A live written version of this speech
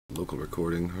Local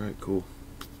recording. Alright, cool.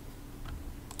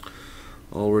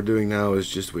 All we're doing now is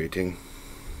just waiting.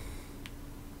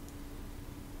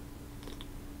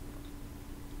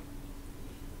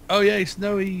 Oh yay,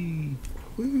 snowy!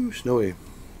 Woo, snowy.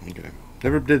 Okay.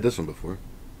 Never did this one before.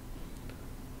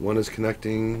 One is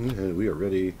connecting, and we are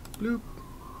ready. Bloop.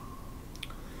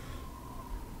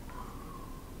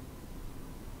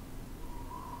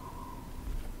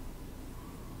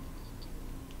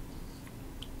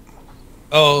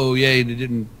 Oh yay, it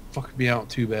didn't fuck me out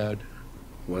too bad.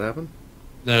 What happened?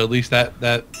 No, at least that.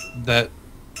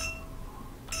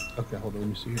 Okay, hold on, let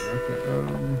me see here.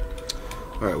 Okay,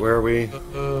 Alright, where are we?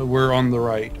 we're on the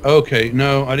right. Okay,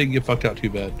 no, I didn't get fucked out too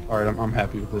bad. Alright, I'm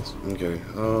happy with this. Okay,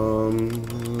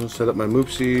 set up my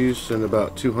moopsies, and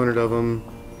about 200 of them.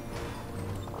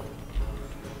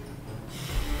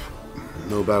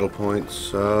 No battle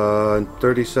points. In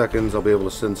 30 seconds, I'll be able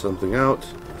to send something out.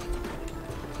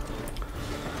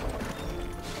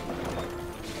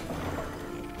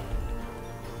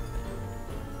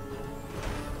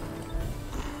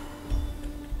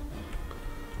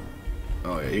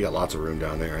 Oh yeah, you got lots of room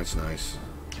down there. That's nice.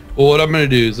 Well, what I'm gonna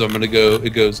do is I'm gonna go. It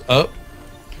goes up,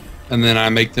 and then I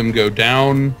make them go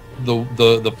down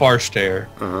the far stair,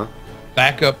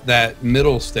 back up that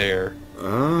middle stair,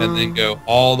 and then go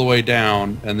all the way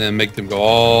down, and then make them go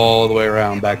all the way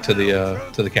around back to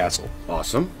the castle.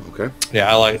 Awesome. Okay. Yeah,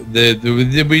 I like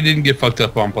we didn't get fucked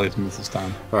up on placements this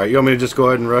time. All right, you want me to just go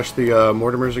ahead and rush the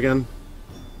Mortimers again?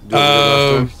 Do what we did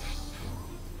last time?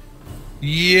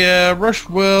 Yeah, rush.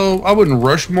 Well, I wouldn't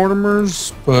rush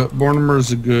Mortimer's, but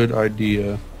Mortimer's a good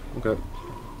idea. Okay.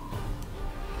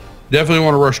 Definitely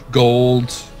want to rush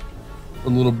gold a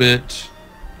little bit.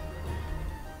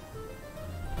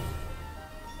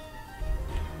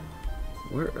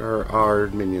 Where are our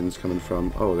minions coming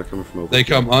from? Oh, they're coming from over They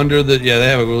here. come under the. Yeah, they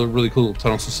have a really cool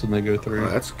tunnel system they go through. Oh,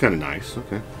 that's kind of nice.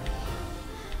 Okay.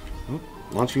 Oh,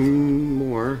 launching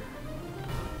more.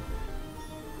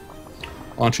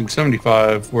 Launching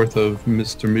 75 worth of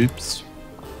Mr. Moops.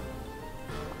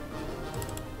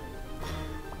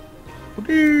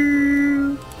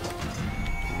 There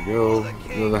we go.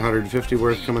 Another 150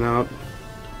 worth coming out.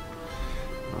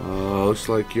 Looks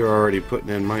like you're already putting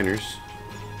in miners.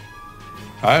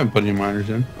 I haven't put any miners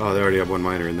in. Oh, they already have one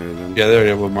miner in there then. Yeah, they already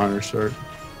have one miner start.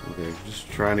 Okay, just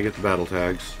trying to get the battle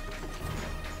tags.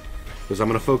 Because I'm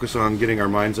going to focus on getting our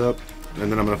mines up,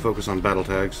 and then I'm going to focus on battle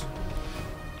tags.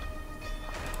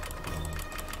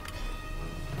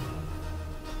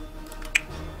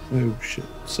 Oh shit,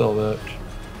 sell that.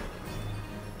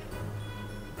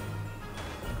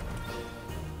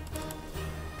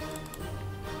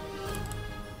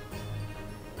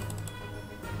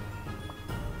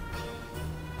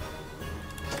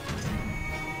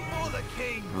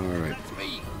 Alright.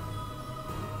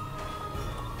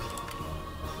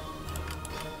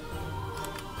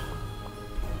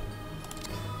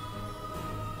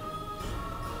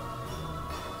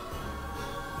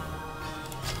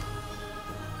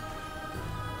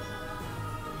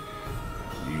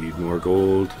 Need more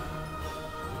gold.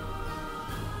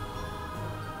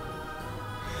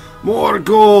 More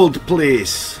gold,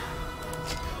 please.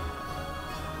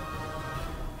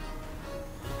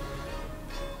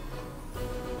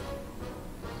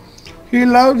 He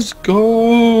loves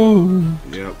gold.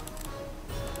 Yep.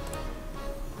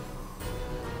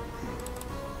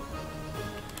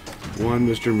 One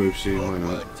Mr. Moopsie, why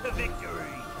not? To victory.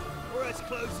 We're as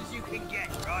close as you can get,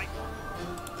 right?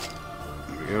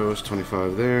 There we go, it's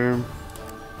 25 there.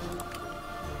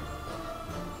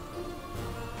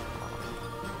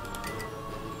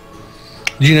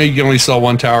 Do you know you can only sell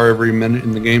one tower every minute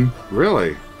in the game?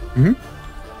 Really? Mm-hmm.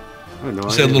 I had no You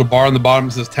see idea. that little bar on the bottom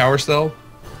that says tower sell?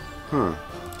 Huh.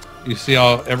 You see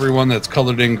how everyone that's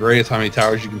colored in gray is how many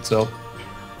towers you can sell?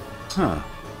 Huh.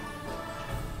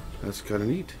 That's kind of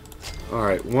neat.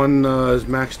 Alright, one is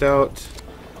maxed out.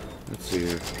 Let's see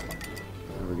here.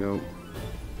 There we go.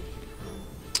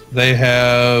 They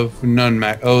have none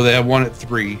max. Oh, they have one at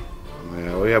 3.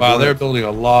 Yeah, we have Wow, one they're at- building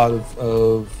a lot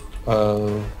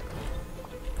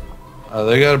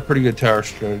they got a pretty good tower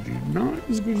strategy. Not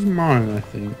as good as mine, I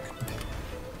think.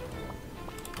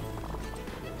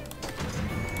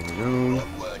 There we go.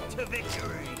 Onward to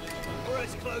victory. We're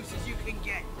as close as you can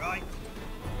get, right?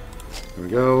 There we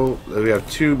go. We have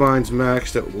 2 mines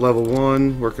maxed at level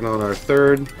 1, working on our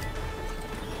 3rd.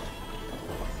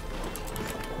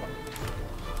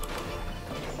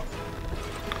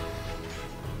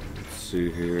 Let's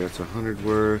see here, that's 100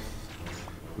 worth.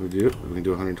 We can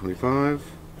do 125.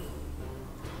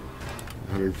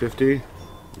 150.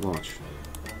 Launch.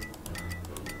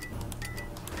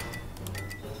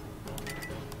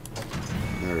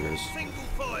 There it is. Single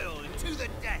foil and to the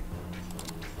death.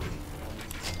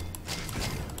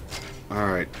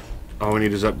 Alright. All we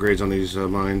need is upgrades on these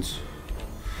mines.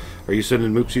 Are you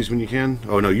sending moopsies when you can?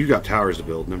 Oh no, you got towers to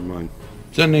build. Never mind.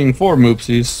 Sending 4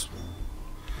 moopsies.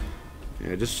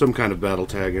 Yeah, just some kind of battle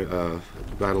tag,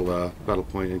 battle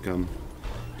point income.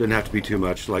 Doesn't have to be too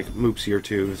much, like moopsie or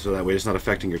 2, so that way it's not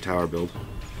affecting your tower build.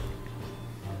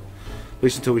 At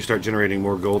least until we start generating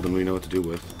more gold than we know what to do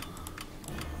with.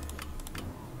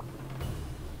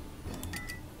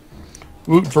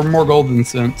 Woot for more golden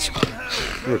cents.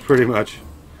 Yeah, pretty much.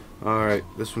 Alright,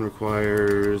 this one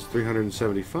requires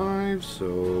 375,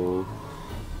 so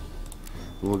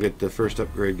we'll get the first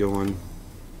upgrade going.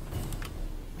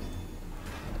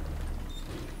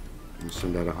 And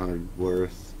send out 100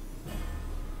 worth.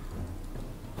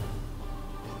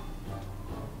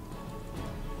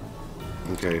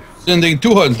 Okay. Sending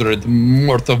 200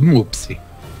 worth of moopsie.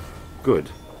 Good.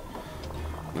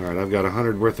 Alright, I've got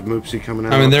 100 worth of moopsie coming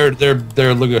out. I mean, they're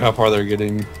look at how far they're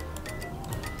getting.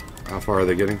 How far are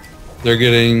they getting? They're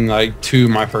getting like to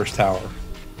my first tower.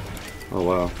 Oh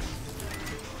wow.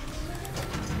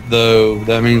 Though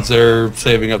that means they're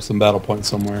saving up some battle points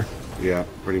somewhere. Yeah,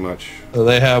 pretty much. So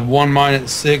they have 1 mine at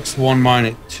 6, 1 mine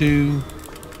at 2.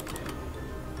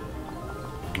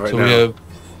 Right So now. we have.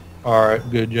 All right,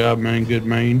 good job, man. Good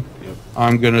main. Yep.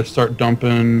 I'm gonna start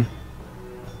dumping.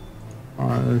 All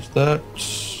right, there's that.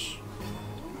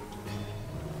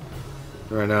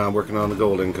 Right now I'm working on the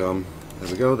gold income.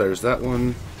 There we go, there's that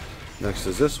one. Next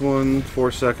is this one,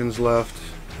 4 seconds left.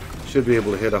 Should be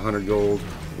able to hit 100 gold.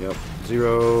 Yep,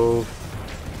 0,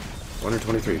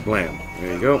 123, blam.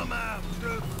 There you go.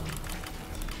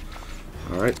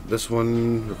 Alright, this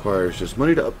one requires just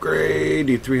money to upgrade.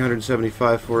 Need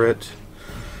 375 for it.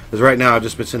 Because right now I've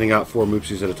just been sending out 4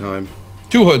 moopsies at a time.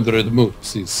 200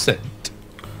 moopsies sent.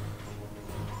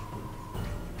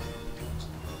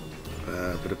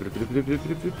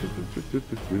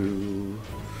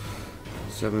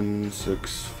 7,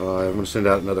 6, 5. I'm going to send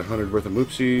out another 100 worth of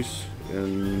moopsies.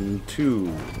 And 2,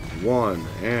 1,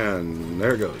 and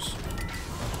there it goes.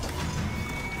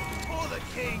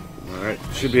 Alright,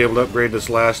 should be able to upgrade this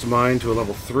last mine to a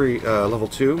level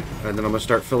 2, and then I'm going to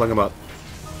start filling them up.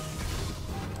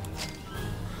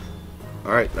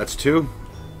 Alright, that's 2.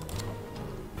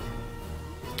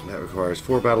 That requires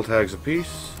 4 battle tags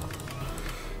apiece.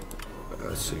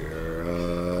 Let's see here.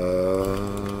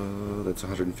 That's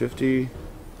 150.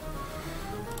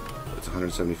 That's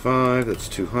 175. That's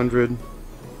 200.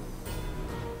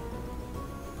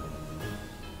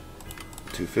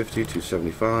 250,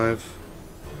 275.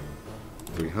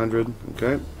 300.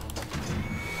 Okay.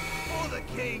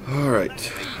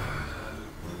 Alright.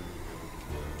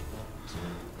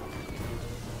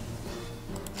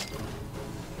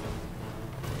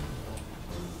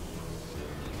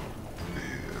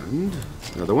 And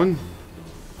another one.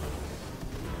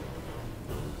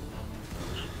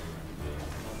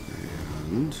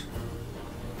 And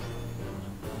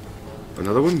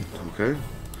another one. Okay.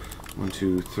 1,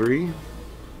 2, 3,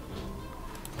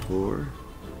 4,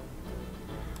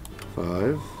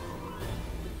 5,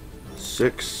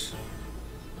 6,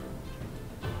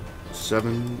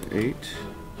 7, 8,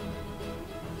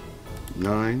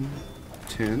 9,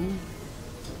 10,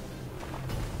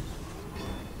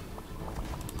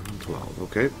 12.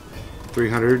 Okay.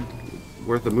 300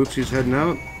 worth of moopsies heading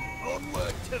out.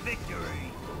 Onward to victory.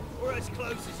 We're as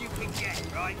close as you can get,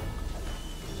 right?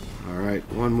 Alright,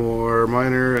 one more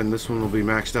miner, and this one will be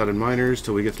maxed out in miners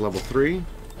till we get to level 3.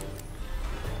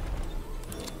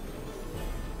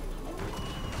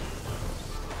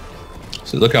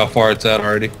 So look how far it's at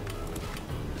already.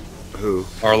 Who?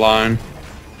 Our line.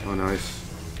 Oh, nice.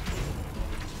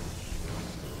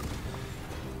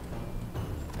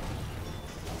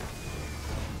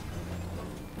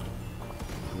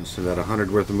 I'll send out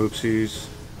 100 worth of moopsies.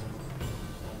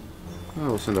 Oh,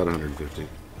 we'll send out 150.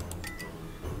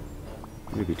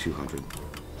 Maybe 200.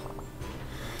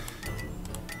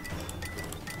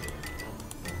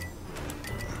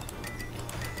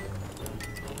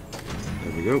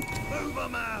 There we go. Move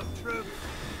 'em out, troops.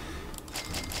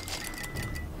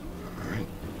 Alright.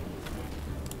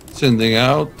 Sending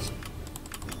out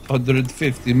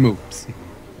 150 moopsie.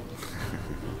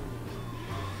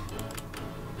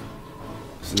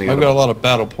 I've got a lot of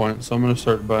battle points, so I'm gonna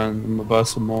start buying. I'm gonna buy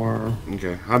some more.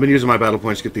 Okay, I've been using my battle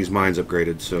points to get these mines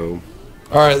upgraded. So,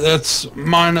 all right, that's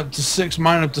mine up to 6,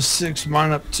 mine up to 6,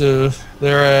 mine up to.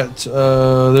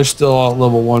 They're still all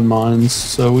level 1 mines,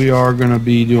 so we are gonna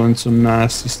be doing some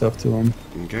nasty stuff to them.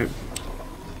 okay,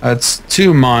 That's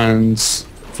 2 mines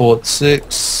full at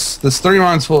 6. That's 3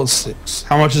 mines full at 6.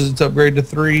 How much is it to upgrade to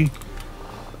 3?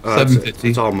 750.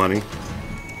 It's all money,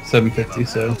 750.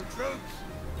 So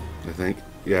I think.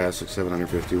 Yeah, it's like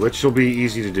 750, which will be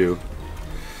easy to do.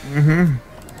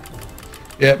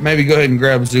 yeah, maybe go ahead and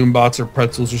grab Zoom bots or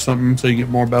pretzels or something so you get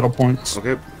more battle points.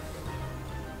 Okay.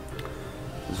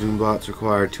 Zoom bots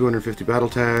require 250 battle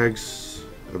tags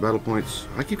or battle points.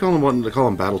 I keep wanting to call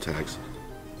them battle tags.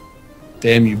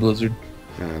 Damn you, Blizzard.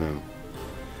 Yeah, I know.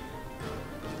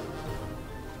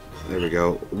 There we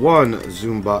go. 1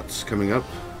 Zoom bot's coming up.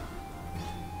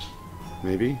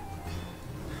 Maybe.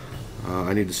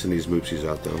 I need to send these moopsies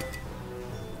out though.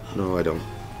 No, I don't.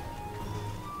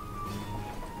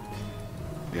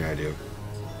 Yeah, I do.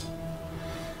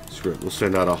 Screw it. We'll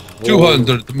send out a whole...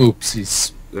 200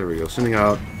 moopsies. There we go. Sending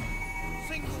out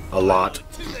a lot.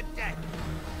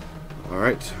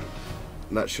 Alright.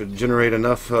 That should generate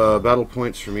enough battle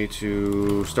points for me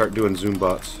to start doing Zoom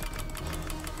bots.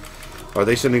 Are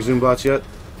they sending Zoom bots yet?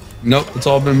 Nope, it's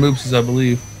all been moopsies, I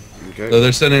believe. Okay. So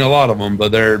they're sending a lot of them,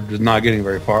 but they're just not getting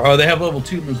very far. Oh, they have level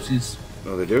 2 moopsies.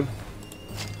 Oh, they do?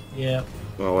 Yeah.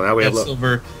 Well, now we have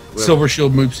silver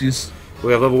shield moopsies.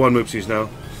 We have level 1 moopsies now.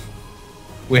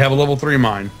 We have a level 3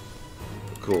 mine.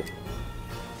 Cool.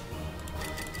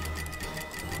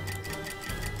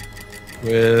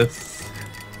 With...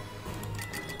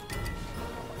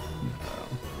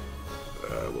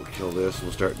 We'll kill this.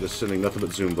 We'll start just sending nothing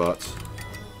but Zoom bots.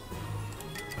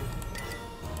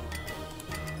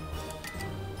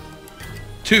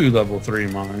 Two level 3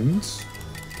 mines.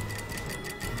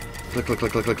 Click, click,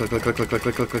 click, click, click, click, click, click, click,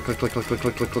 click, click, click, click, click, click,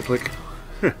 click, click, click,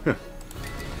 click.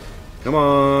 Come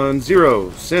on,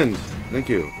 0. Send. Thank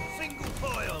you.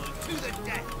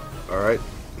 Alright,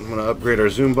 I'm going to upgrade our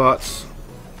Zoom bots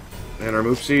and our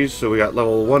moopsies. So we got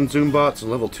level 1 Zoom bots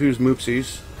and level 2's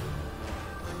moopsies.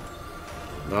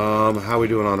 How are we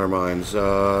doing on our mines?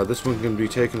 This one can be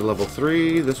taken to level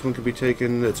 3. This one can be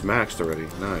taken... It's maxed already.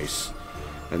 Nice.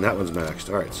 And that one's maxed.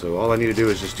 Alright, so all I need to do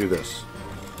is just do this.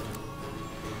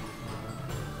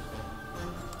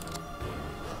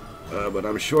 But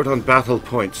I'm short on battle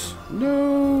points.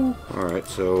 No! Alright,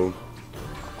 so...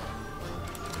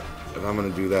 if I'm going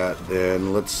to do that,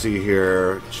 then let's see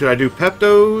here. Should I do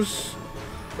Peptos?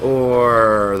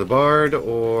 Or the Bard?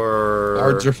 Or...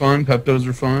 Bards are fun. Peptos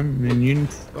are fun. I mean, you...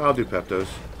 I'll do Peptos.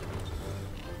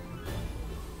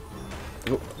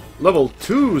 Oh, level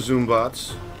 2 Zoom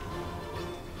bots.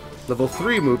 Level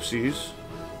 3 moopsies.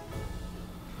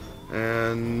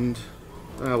 And...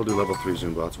 we'll do level 3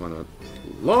 Zoom bots. Why not?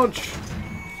 Launch!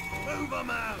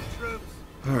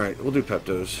 Alright, we'll do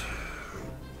Peptos.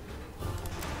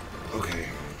 Okay.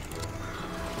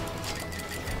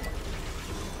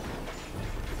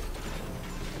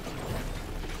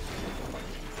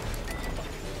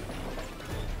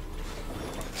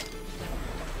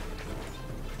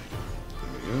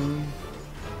 There we go.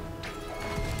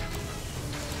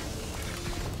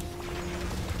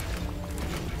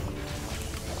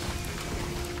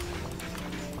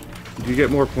 Do you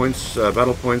get more points,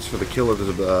 battle points for the kill of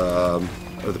the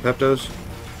Peptos?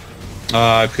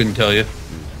 I couldn't tell you.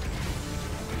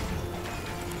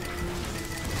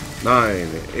 9,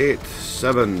 8,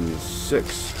 7,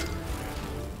 6.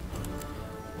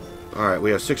 Alright,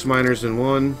 we have 6 miners in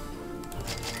 1.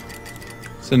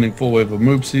 Sending full wave of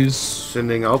moopsies.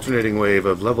 Sending alternating wave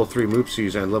of level 3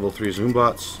 moopsies and level 3 Zoom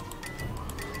bots.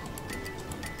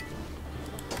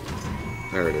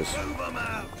 There it is.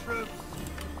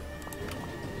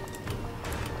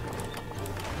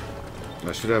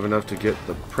 I should have enough to get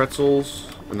the pretzels.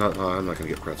 I'm not going to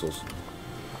get pretzels.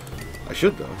 I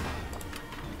should, though.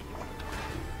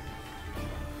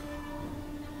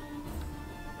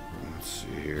 Let's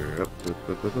see here.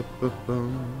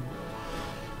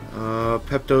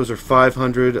 Peptos are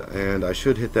 500, and I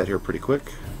should hit that here pretty quick.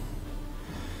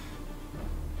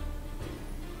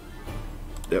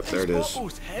 Yep, there it is.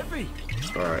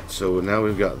 Alright, so now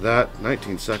we've got that.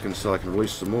 19 seconds till I can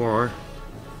release some more.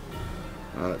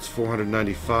 That's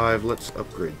 495. Let's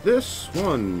upgrade this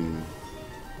one.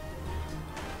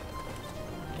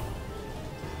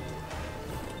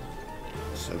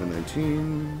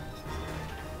 $719.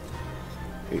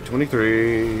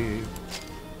 $823.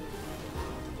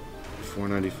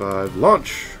 $495.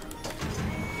 Launch.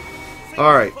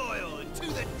 All right.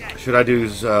 Should I do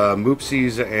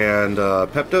moopsies and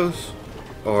Peptos,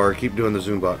 or keep doing the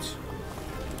Zoom bots?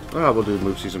 We'll do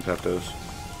moopsies and Peptos.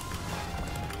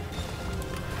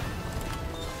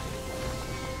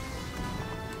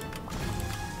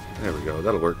 There we go,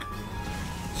 that'll work.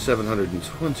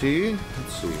 720.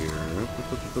 Let's see here.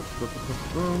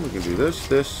 We can do this,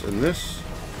 this, and this.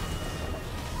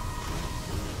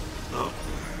 Oh,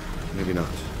 maybe not.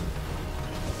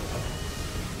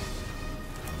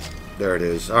 there it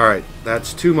is. Alright,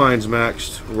 that's 2 mines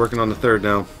maxed. We're working on the 3rd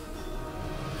now.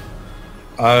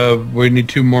 We need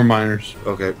 2 more miners.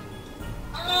 Okay.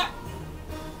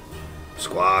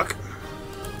 Squawk.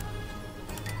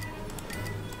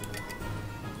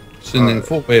 Sending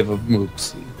full wave of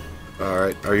moves.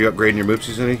 Alright, are you upgrading your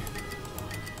moopsies any?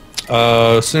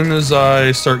 As soon as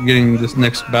I start getting this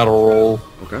next battle roll.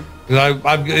 Okay. Because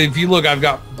if you look, I've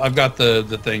got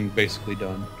the thing basically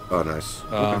done. Oh, nice.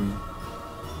 Okay.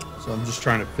 So I'm just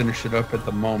trying to finish it up at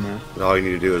the moment. All you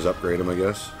need to do is upgrade them, I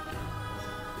guess.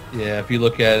 Yeah, if you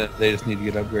look at it, they just need to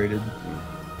get upgraded.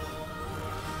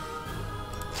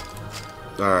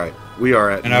 Alright, we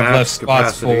are at and I've left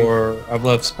capacity.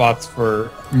 spots for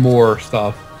more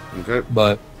stuff. Okay.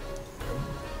 But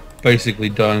basically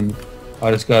done.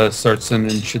 I just gotta start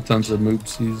sending shit tons of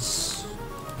moopsies.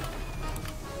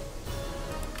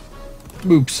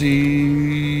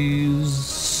 Moopsies.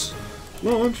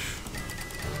 Launch.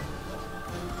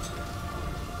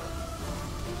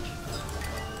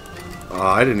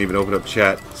 I didn't even open up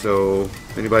chat, so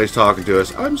if anybody's talking to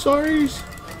us, I'm sorry.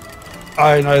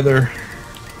 I neither.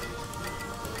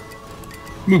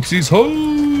 Moopsies ho!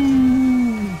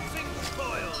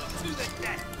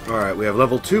 Alright, we have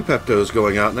level 2 Peptos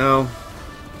going out now.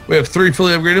 We have 3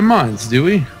 fully upgraded mines, do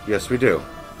we? Yes, we do.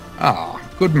 Ah,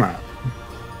 good map.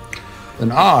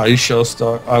 Then I shall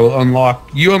start. I will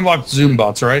unlock. You unlocked Zoom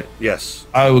bots, right? Yes.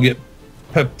 I will get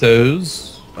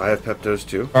Peptos. I have Peptos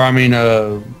too. Or I mean,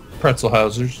 pretzel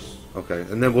housers. Okay,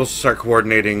 and then we'll start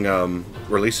coordinating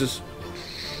releases.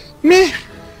 Meh.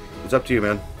 It's up to you,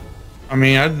 man. I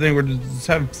mean, I think we're just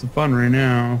having some fun right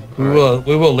now. We All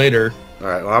will later.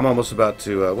 Alright, well, I'm almost about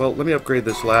to... well, let me upgrade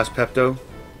this last Pepto.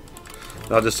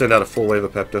 I'll just send out a full wave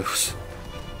of Peptos.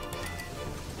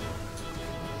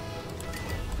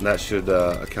 And that should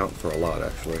account for a lot,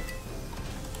 actually.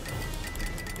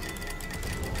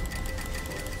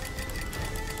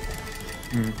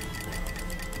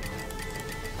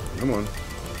 Come on.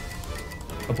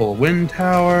 Couple of wind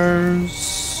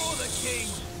towers.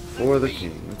 For the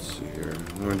king. Let's see here.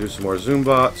 We're going to do some more Zoom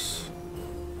bots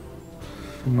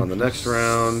on the next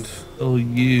round. Oh,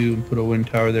 you put a wind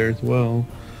tower there as well.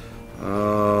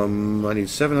 I need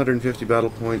 750 battle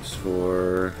points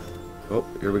for... Oh,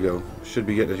 here we go. Should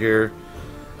be getting it here.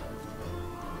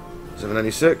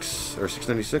 796 or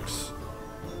 696.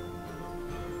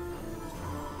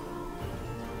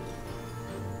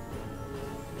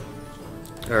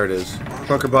 There it is.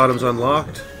 Bunker bottoms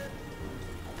unlocked.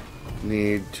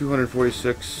 Need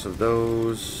 246 of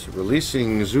those.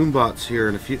 Releasing Zoom bots here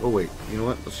in a few. Oh wait, you know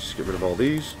what? Let's just get rid of all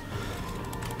these.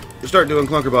 We'll start doing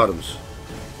clunker bottoms.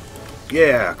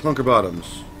 Yeah, clunker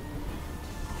bottoms.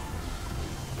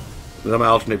 Then I'm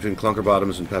gonna alternate between clunker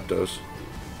bottoms and Peptos.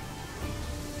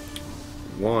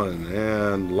 1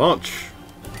 and launch.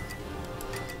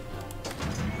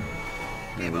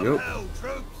 There we go.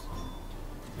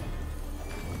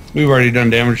 We've already done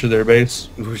damage to their base.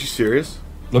 Were you serious?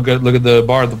 Look at the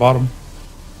bar at the bottom.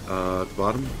 At the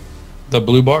bottom. The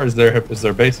blue bar is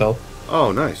their base health.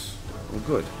 Oh, nice. Oh,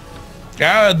 good.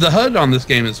 Yeah, the HUD on this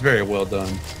game is very well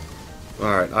done.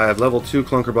 Alright, I have level 2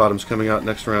 clunker bottoms coming out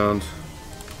next round.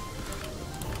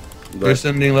 They're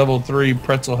sending level 3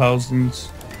 pretzel housings.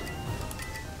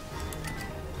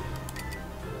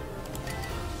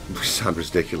 We sound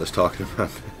ridiculous talking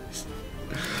about this.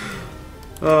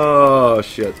 Oh,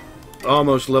 shit.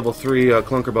 Almost level 3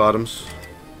 clunker bottoms.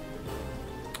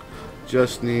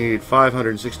 Just need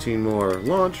 516 more.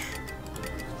 Launch.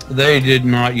 They did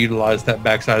not utilize that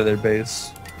backside of their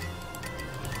base.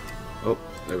 Oh,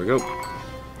 there we go.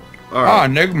 Ah, Alright.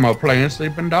 Enigma playing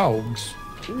Sleeping Dogs.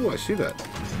 Ooh, I see that.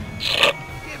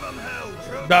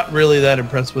 Not really that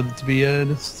impressed with it, to be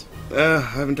honest. I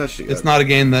haven't touched it yet. It's not a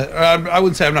game that... I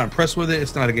wouldn't say I'm not impressed with it.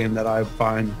 It's not a game that I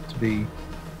find to be...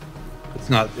 It's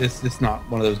not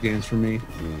one of those games for me.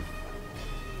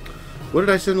 What did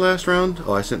I send last round?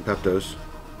 Oh, I sent Peptos.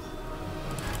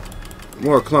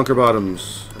 More clunker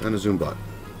bottoms and a Zoom bot.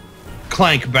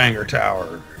 Clank Banger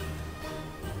Tower.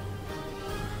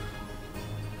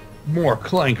 More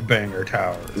Clank Banger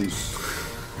Towers.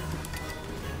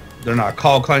 They're not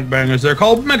called Clank Bangers. They're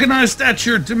called Mechanized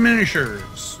Stature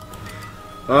Diminishers.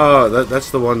 Oh,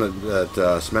 that's the one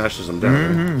that smashes them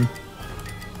down. Mm-hmm.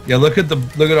 Yeah, look at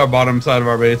our bottom side of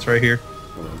our base right here.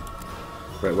 Hold on.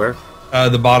 Right where?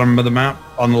 The bottom of the map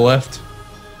on the left.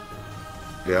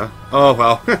 Yeah. Oh,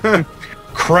 wow.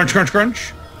 Crunch, crunch,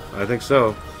 crunch. I think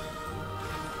so.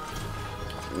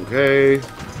 Okay.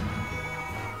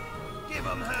 Give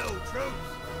 'em hell, troops.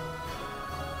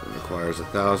 It requires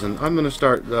 1,000. I'm going to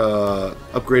start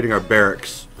upgrading our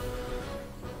barracks.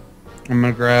 I'm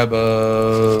gonna grab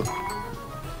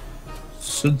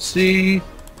Sudsi.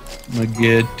 I'm gonna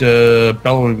get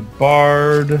Bellowing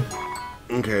Bard.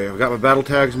 Okay, I've got my battle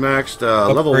tags maxed.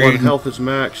 Level 1 health is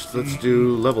maxed. Let's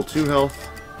do level 2 health.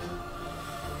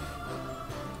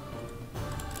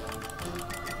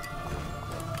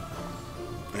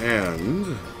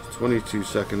 And 22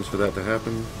 seconds for that to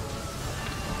happen.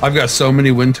 I've got so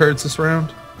many wind turrets this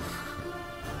round.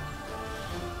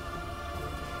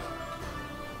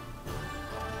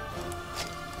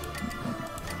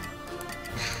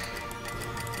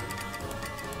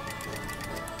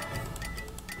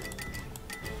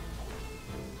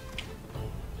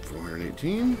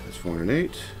 That's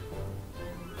 408.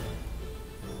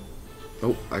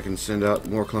 Oh, I can send out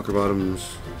more clunker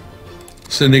bottoms.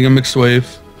 Sending a mixed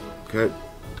wave. Okay.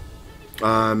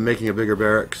 I'm making a bigger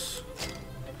barracks.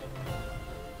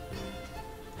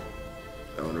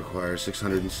 That one requires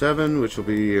 607, which will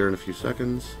be here in a few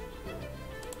seconds.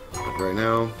 Like right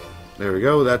now. There we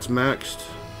go, that's maxed.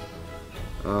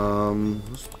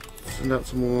 Let's send out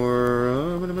some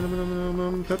more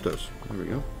Peptos. There we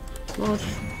go. Launch.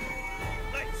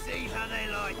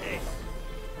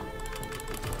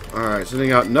 Alright,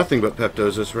 sending out nothing but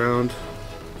Peptos this round.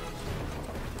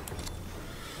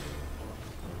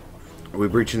 Are we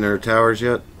breaching their towers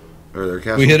yet? Or their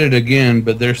castle? We hit it again,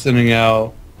 but they're sending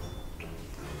out...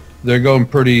 They're going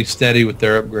pretty steady with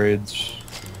their upgrades.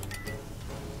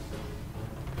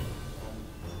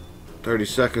 30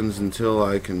 seconds until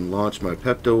I can launch my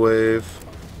Pepto wave.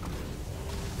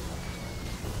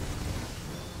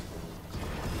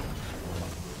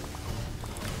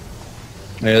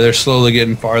 Yeah, they're slowly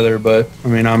getting farther, but I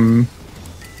mean,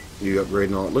 You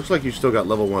upgrading all? It looks like you still got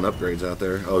level 1 upgrades out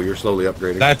there. Oh, you're slowly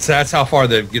upgrading. That's how far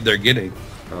they're getting.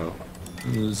 Oh,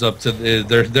 It's up to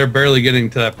they're barely getting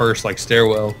to that first like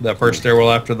stairwell, that first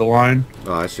stairwell after the line.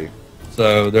 oh, I see.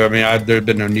 So there'd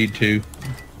been no need to,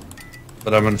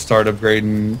 but I'm gonna start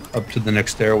upgrading up to the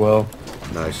next stairwell.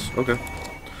 Nice. Okay.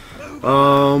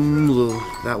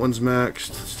 That one's maxed.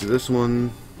 Let's do this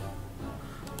one,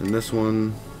 and this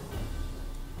one.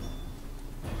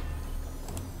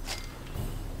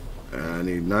 I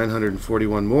need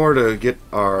 941 more to get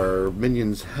our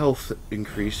minions' health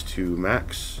increased to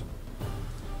max.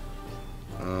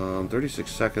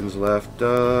 36 seconds left.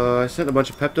 I sent a bunch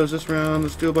of Peptos this round.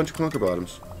 Let's do a bunch of clunker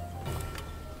bottoms.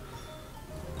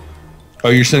 Oh,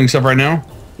 you're sending stuff right now?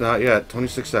 Not yet.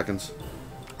 26 seconds.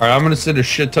 All right, I'm gonna send a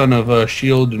shit ton of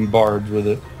shield and bards with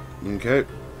it. Okay.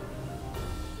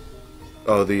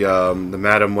 Oh, the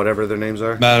madam, whatever their names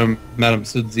are. Madam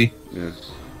Sudzi. Yeah.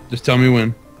 Just tell me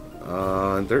when.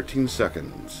 In 13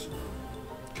 seconds.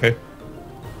 Okay.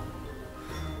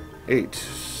 8,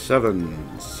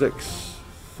 7, 6,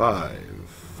 5,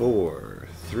 4,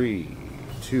 3,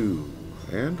 2,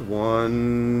 and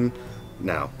 1.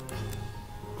 Now.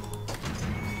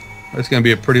 That's gonna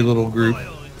be a pretty little group.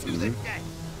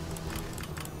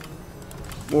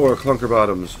 More clunker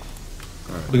bottoms.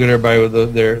 Look at everybody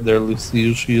with their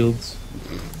Lucille shields.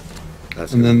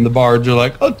 That's and good. then the bards are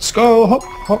like, let's go, hop,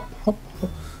 hop, hop, hop.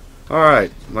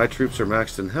 Alright, my troops are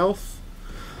maxed in health.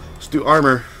 Let's do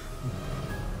armor.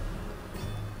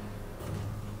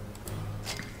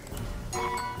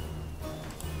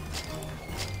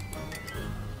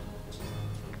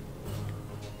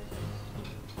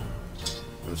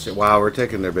 Let's see. Wow, we're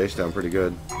taking their base down pretty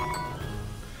good.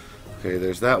 Okay,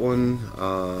 there's that one.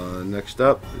 Next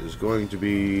up is going to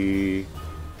be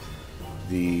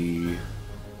the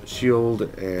shield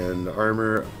and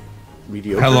armor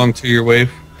mediocre. How long to your wave?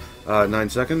 9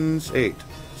 seconds. 8,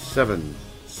 7,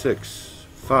 6,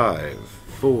 5,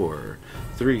 4,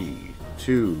 3,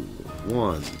 2,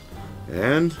 1,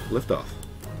 and lift off.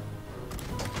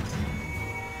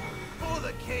 For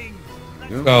the king.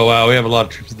 Oh wow, we have a lot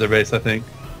of troops at their base, I think.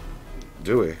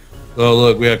 Do we? Oh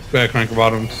look, we have cranker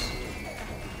bottoms.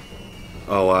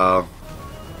 Oh wow.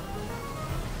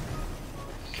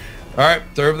 All right,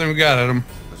 throw everything we got at them.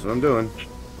 That's what I'm doing.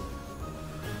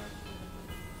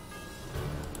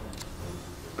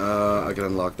 I can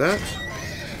unlock that.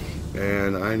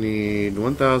 And I need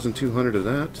 1,200 of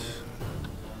that.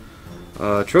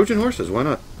 Trojan horses, why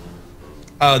not?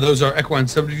 Those are equine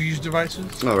subterfuge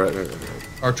devices. Oh, right.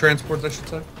 Or transports, I should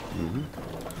say. Mm-hmm.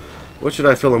 What should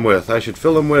I fill them with? I should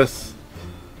fill them with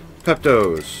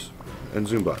Peptos and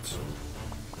Zoombots.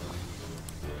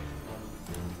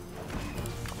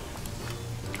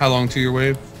 How long to your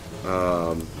wave?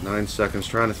 9 seconds.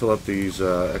 Trying to fill up these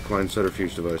equine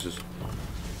subterfuge devices.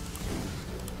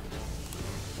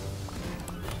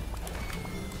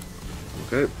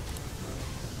 Okay.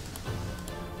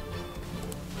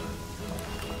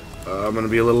 I'm gonna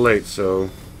be a little late, so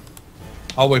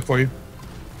I'll wait for you.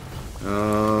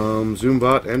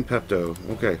 Zoombot and Pepto.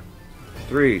 Okay.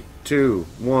 3, 2,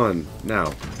 1,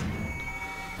 now.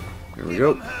 Here we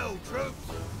go.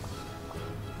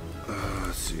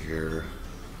 Let's see here.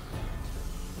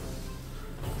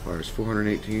 Fires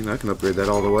 418. I can upgrade that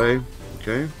all the way.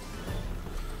 Okay.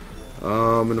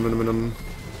 Minimum.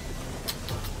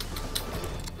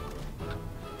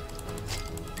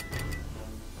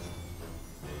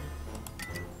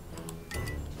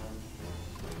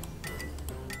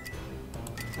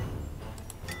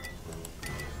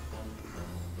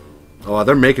 Oh,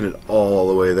 they're making it all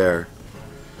the way there.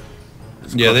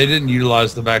 Yeah, they didn't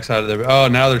utilize the backside of their... Oh,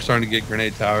 now they're starting to get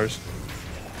grenade towers.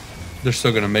 They're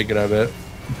still going to make it, I bet.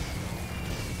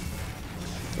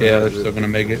 Yeah, they're still going to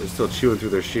make it. They're still chewing through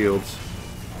their shields.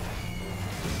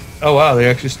 Oh, wow, they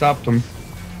actually stopped them.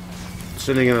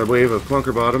 Sending in a wave of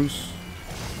clunker bottoms.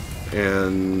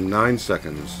 In 9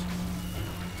 seconds.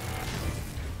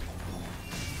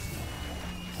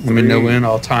 Let me know when.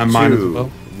 I'll time mine as well.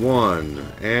 1,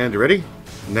 and ready?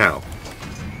 Now.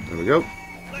 There we go.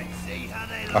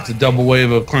 That's a double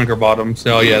wave of clunker bottoms.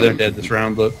 Oh, yeah, they're dead this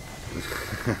round, look.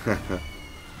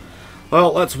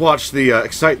 Well, let's watch the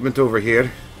excitement over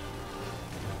here.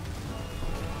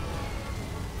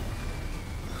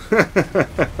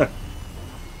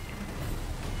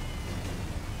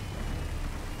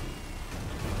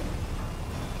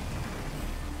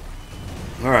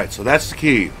 Alright, so that's the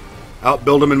key.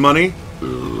 Outbuild them in money.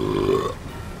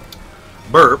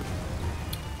 Burp.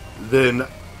 Then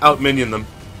out-minion them.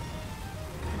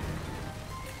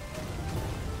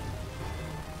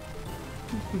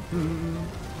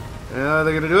 Are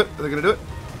they gonna do it? Are they gonna do it?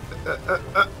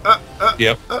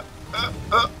 Yep.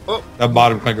 That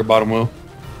bottom clunker bottom will.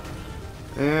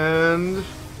 And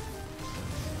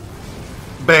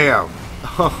bam!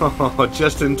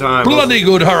 Just in time. Bloody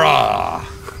good hurrah!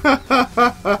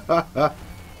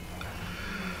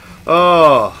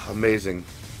 Oh, amazing.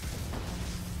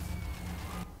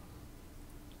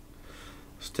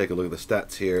 Let's take a look at the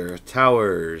stats here.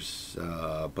 Towers,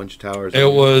 a bunch of towers.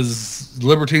 It was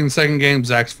Libertine's second game,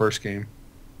 Zach's first game.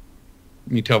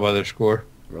 You can tell by their score.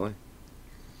 Really?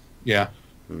 Yeah.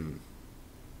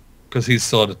 Because he's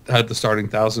still had the starting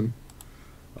 1,000.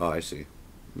 Oh, I see.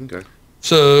 Okay.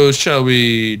 So, shall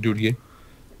we do it again?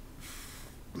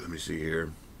 Let me see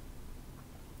here.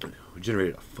 We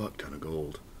generated a fuck ton of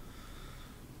gold.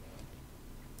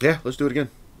 Yeah, let's do it again.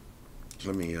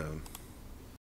 Let me